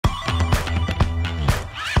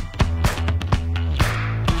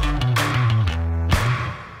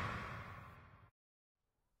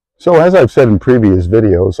So as I've said in previous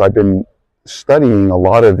videos, I've been studying a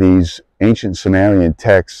lot of these ancient Sumerian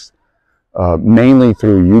texts, mainly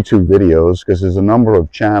through YouTube videos, because there's a number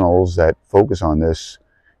of channels that focus on this,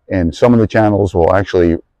 and some of the channels will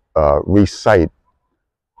actually recite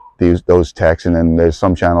those texts, and then there's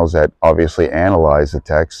some channels that obviously analyze the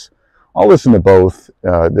texts. I'll listen to both.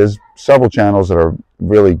 There's several channels that are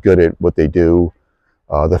really good at what they do.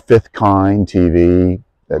 The Fifth Kind TV,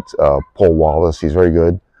 that's Paul Wallace, he's very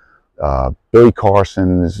good. Billy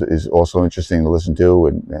Carson is also interesting to listen to,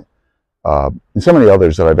 and so many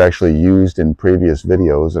others that I've actually used in previous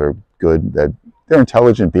videos that are good, that they're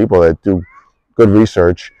intelligent people that do good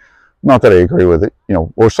research. Not that I agree with it,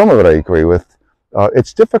 or some of it I agree with.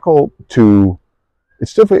 It's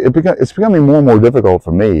becoming more and more difficult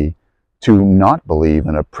for me to not believe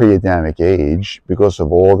in a pre-Adamic age because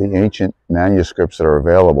of all the ancient manuscripts that are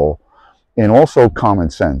available, and also common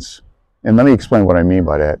sense. And let me explain what I mean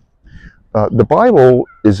by that. The Bible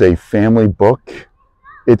is a family book.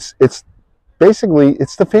 It's basically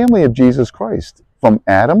the family of Jesus Christ, from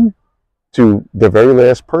Adam to the very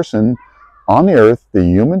last person on the earth, the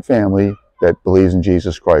human family that believes in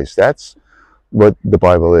Jesus Christ. That's what the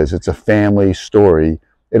Bible is. It's a family story.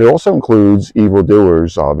 It also includes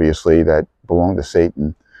evildoers, obviously, that belong to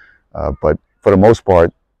Satan. But for the most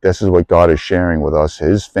part, this is what God is sharing with us,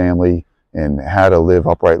 his family, and how to live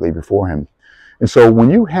uprightly before him. And so when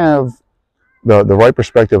you have the right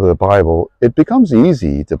perspective of the Bible, it becomes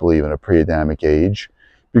easy to believe in a pre-Adamic age,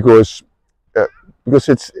 because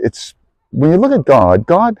it's when you look at God,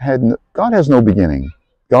 God has no beginning.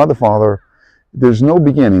 God the Father, there's no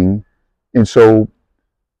beginning, and so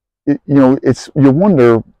you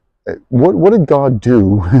wonder what did God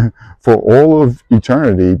do for all of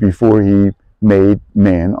eternity before he made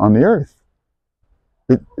man on the earth?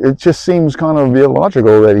 It just seems kind of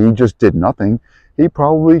illogical that he just did nothing. He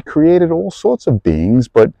probably created all sorts of beings,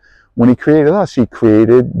 but when he created us, he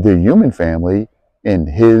created the human family in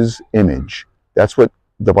his image. That's what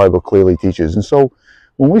the Bible clearly teaches. And so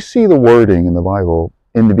when we see the wording in the Bible,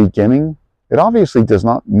 in the beginning, it obviously does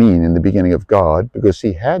not mean in the beginning of God, because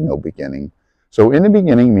he had no beginning. So in the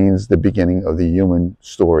beginning means the beginning of the human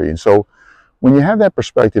story. And so when you have that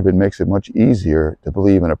perspective, it makes it much easier to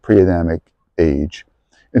believe in a pre-Adamic age.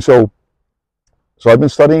 And so I've been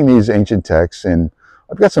studying these ancient texts, and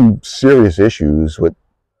I've got some serious issues with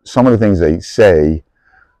some of the things they say.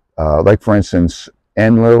 Like, for instance,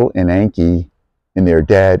 Enlil and Enki and their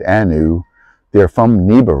dad Anu, they're from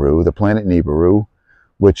Nibiru, the planet Nibiru,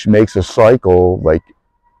 which makes a cycle, like,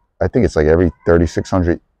 I think it's like every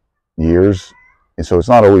 3,600 years. And so it's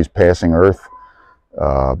not always passing Earth.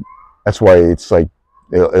 That's why it's like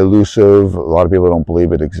elusive. A lot of people don't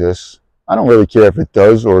believe it exists. I don't really care if it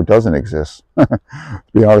does or doesn't exist, to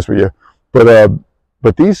be honest with you.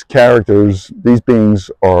 But these characters, these beings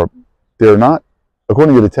they're not,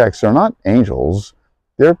 according to the text, they're not angels.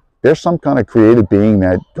 They're some kind of created being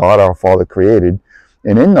that God our Father created.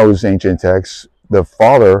 And in those ancient texts, the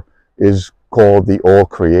Father is called the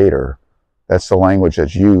All-Creator. That's the language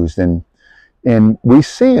that's used. And we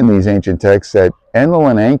see in these ancient texts that Enlil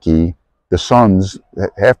and Enki, the sons,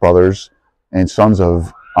 half-brothers, and sons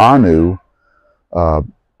of Anu,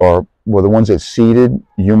 were the ones that seeded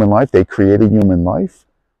human life. They created human life.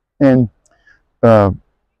 And I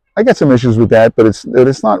got some issues with that, but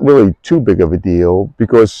it's not really too big of a deal,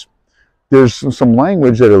 because there's some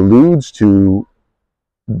language that alludes to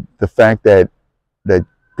the fact that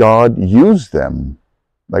God used them,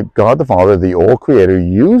 like God the Father, the All-Creator,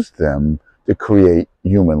 used them to create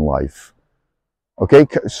human life. Okay,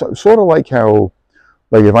 sort of like how,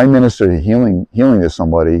 like, if I minister healing to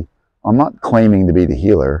somebody, I'm not claiming to be the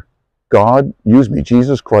healer. God used me.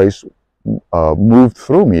 Jesus Christ moved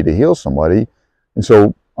through me to heal somebody, and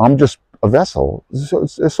so I'm just a vessel. So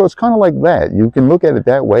it's kind of like that. You can look at it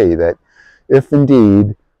that way, that if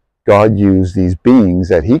indeed God used these beings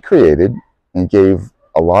that he created and gave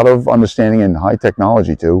a lot of understanding and high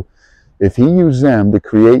technology to, if he used them to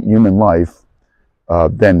create human life,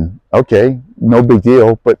 then okay, no big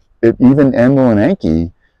deal. But even Enlil and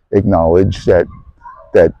Enki acknowledge that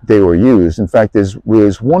they were used. In fact,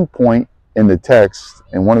 there's one point in the text,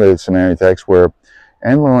 in one of the Sumerian texts, where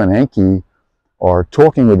Enlil and Enki are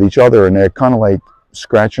talking with each other, and they're kind of like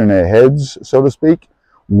scratching their heads, so to speak,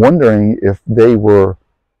 wondering if they were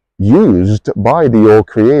used by the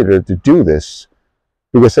All-Creator to do this,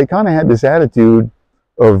 because they kind of had this attitude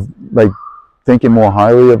of, like, thinking more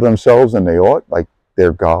highly of themselves than they ought, like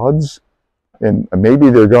they're gods. And maybe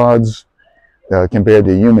they're gods compared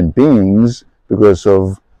to human beings, because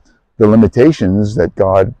of the limitations that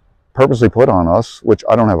God purposely put on us, which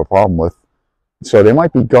I don't have a problem with. So they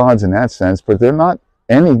might be gods in that sense, but they're not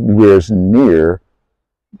anywhere near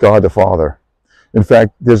God the Father. In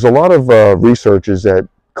fact, there's a lot of researchers that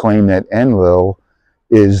claim that Enlil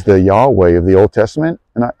is the Yahweh of the Old Testament,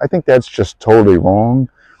 and I think that's just totally wrong,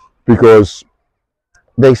 because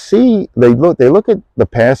they look at the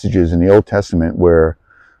passages in the Old Testament where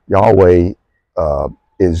Yahweh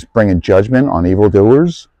is bringing judgment on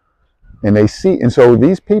evildoers, and so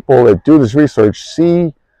these people that do this research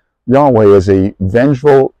see Yahweh as a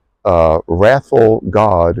vengeful, wrathful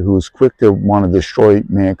God who's quick to want to destroy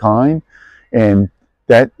mankind, and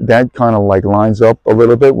that kind of like lines up a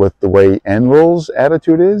little bit with the way Enlil's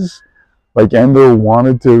attitude is. Like Enlil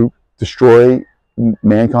wanted to destroy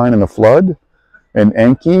mankind in the flood, and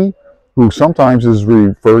Enki, who sometimes is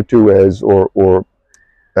referred to as or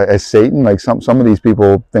as Satan. Like some of these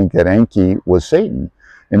people think that Enki was Satan,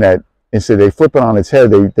 and that instead they flip it on its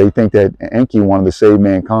head. They think that Enki wanted to save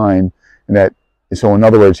mankind, and that so in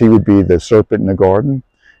other words he would be the serpent in the garden.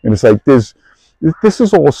 And it's like this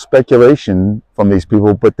is all speculation from these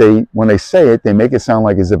people, but when they say it, they make it sound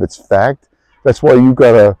like as if it's fact. That's why you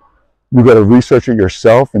gotta research it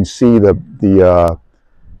yourself and see the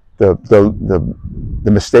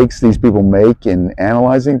mistakes these people make in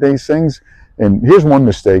analyzing these things. And here's one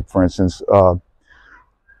mistake, for instance.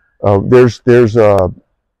 There's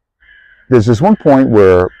this one point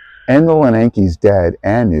where Enlil and Enki's dad,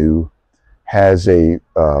 Anu, has a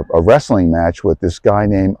wrestling match with this guy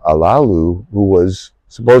named Alalu, who was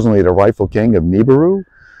supposedly the rightful king of Nibiru.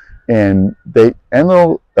 And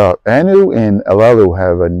Anu and Alalu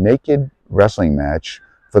have a naked wrestling match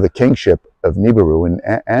for the kingship of Nibiru, and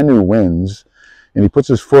Anu wins, and he puts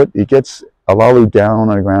his foot, he gets Alalu down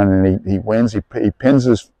on the ground, and he wins. He pins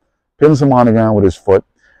him on the ground with his foot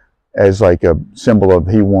as like a symbol of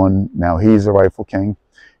he won. Now he's the rightful king.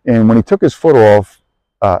 And when he took his foot off,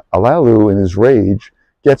 Alalu, in his rage,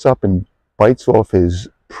 gets up and bites off his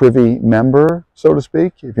privy member, so to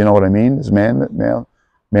speak, if you know what I mean, his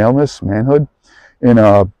maleness, manhood, and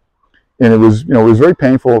it was, it was very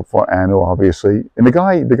painful for Anu, obviously. And the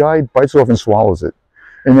guy bites it off and swallows it,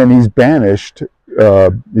 and then he's banished.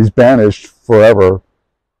 He's banished forever,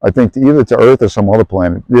 I think, either to Earth or some other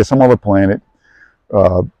planet. Yeah, some other planet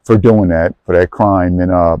for doing that, for that crime,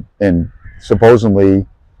 and supposedly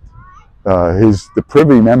the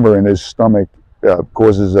privy member in his stomach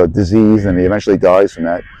causes a disease, and he eventually dies from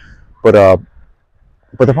that. But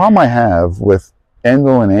the problem I have with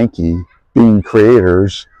Enlil and Enki being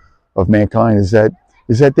creators of mankind is that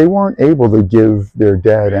they weren't able to give their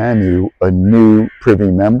dad Anu a new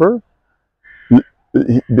privy member.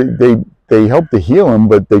 They helped to heal him,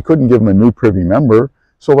 but they couldn't give him a new privy member.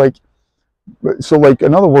 So like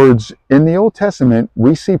in other words, in the Old Testament,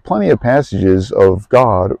 we see plenty of passages of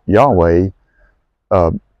God, Yahweh,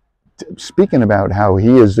 speaking about how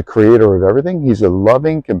he is the creator of everything. He's a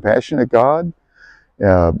loving, compassionate God,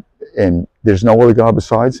 and there's no other God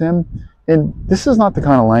besides him. And this is not the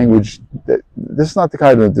kind of language this is not the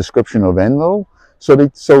kind of description of Enlil. So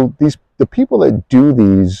the people that do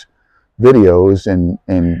these videos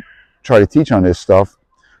and try to teach on this stuff,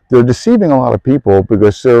 they're deceiving a lot of people,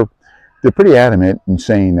 because they're pretty adamant in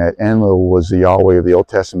saying that Enlil was the Yahweh of the Old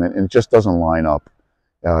Testament, and it just doesn't line up.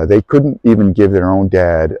 They couldn't even give their own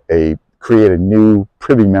dad create a new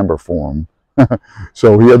privy member for him.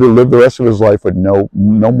 So he had to live the rest of his life with no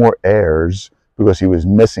more heirs, because he was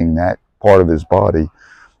missing that part of his body.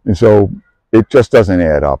 And so it just doesn't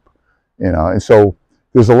add up, and so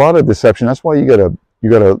there's a lot of deception. That's why you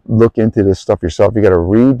gotta look into this stuff yourself. You gotta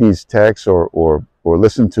read these texts or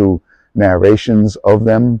listen to narrations of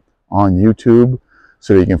them on YouTube,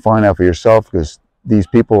 so that you can find out for yourself, because these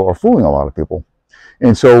people are fooling a lot of people.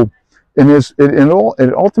 And so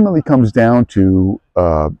it ultimately comes down to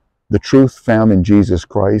the truth found in Jesus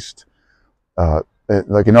Christ.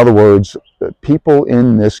 Like, in other words, people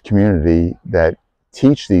in this community that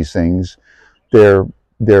teach these things, they're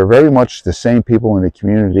very much the same people in the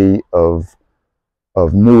community of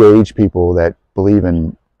New Age people that believe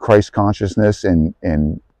in Christ consciousness and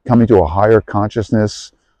coming to a higher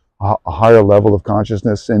consciousness, a higher level of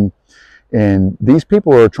consciousness. And these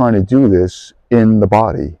people are trying to do this in the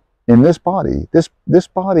body, in this body. This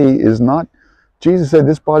body is not, Jesus said,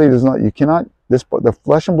 this body does not, the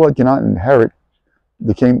flesh and blood cannot inherit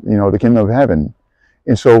the kingdom of heaven.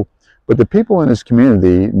 And so, but the people in this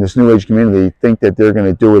community, in this New Age community, think that they're going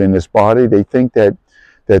to do it in this body. They think that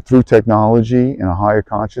through technology and a higher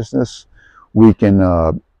consciousness, we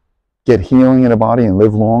can get healing in the body and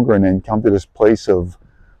live longer, and then come to this place of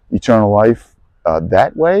eternal life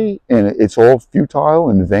that way. And it's all futile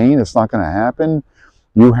and vain. It's not going to happen.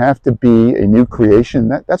 You have to be a new creation.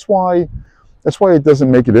 That's why That's why it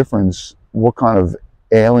doesn't make a difference what kind of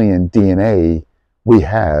alien DNA we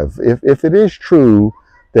have. If it is true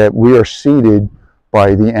that we are seeded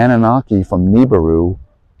by the Anunnaki from Nibiru,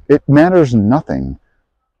 it matters nothing.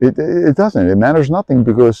 It doesn't. It matters nothing,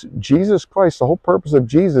 because Jesus Christ, the whole purpose of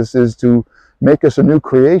Jesus is to make us a new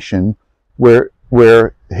creation where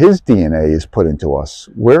his DNA is put into us.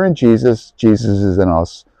 We're in Jesus, Jesus is in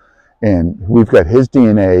us, and we've got his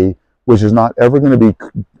DNA, which is not ever going to be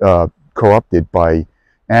corrupted by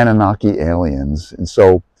Anunnaki aliens. And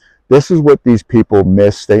so this is what these people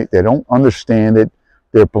miss. They don't understand it.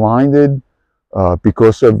 They're blinded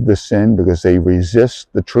because of the sin, because they resist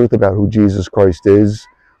the truth about who Jesus Christ is.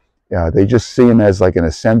 They just see him as like an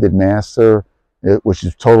ascended master, which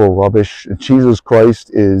is total rubbish. Jesus Christ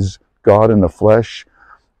is God in the flesh.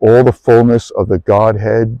 All the fullness of the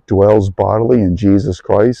Godhead dwells bodily in Jesus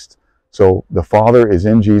Christ. So the Father is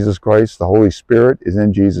in Jesus Christ. The Holy Spirit is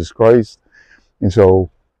in Jesus Christ. And so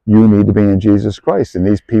you need to be in Jesus Christ. And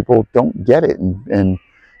these people don't get it. And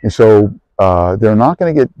so they're not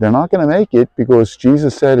going to make it, because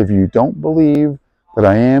Jesus said, if you don't believe that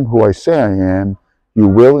I am who I say I am, you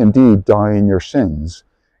will indeed die in your sins.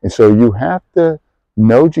 And so you have to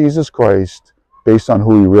know Jesus Christ based on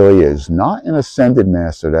who he really is, not an ascended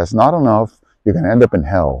master. That's not enough. You're going to end up in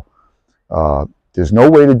hell. There's no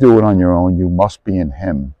way to do it on your own. You must be in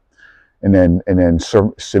him. And then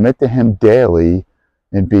submit to him daily,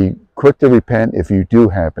 and be quick to repent if you do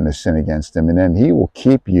happen to sin against him. And then he will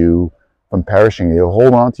keep you from perishing. He'll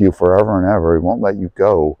hold on to you forever and ever. He won't let you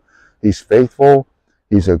go. He's faithful.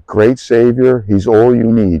 He's a great Savior. He's all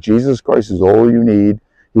you need. Jesus Christ is all you need.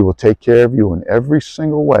 He will take care of you in every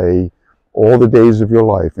single way all the days of your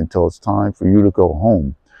life until it's time for you to go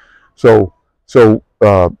home. So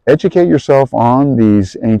educate yourself on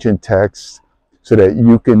these ancient texts so that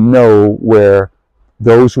you can know where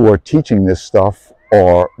those who are teaching this stuff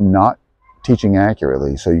are not teaching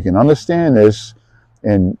accurately. So you can understand this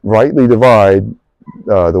and rightly divide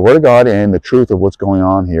the Word of God and the truth of what's going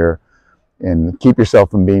on here, and keep yourself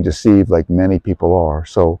from being deceived like many people are.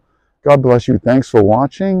 So God bless you. Thanks for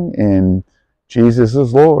watching. And Jesus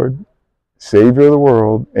is Lord, Savior of the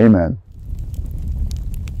world. Amen.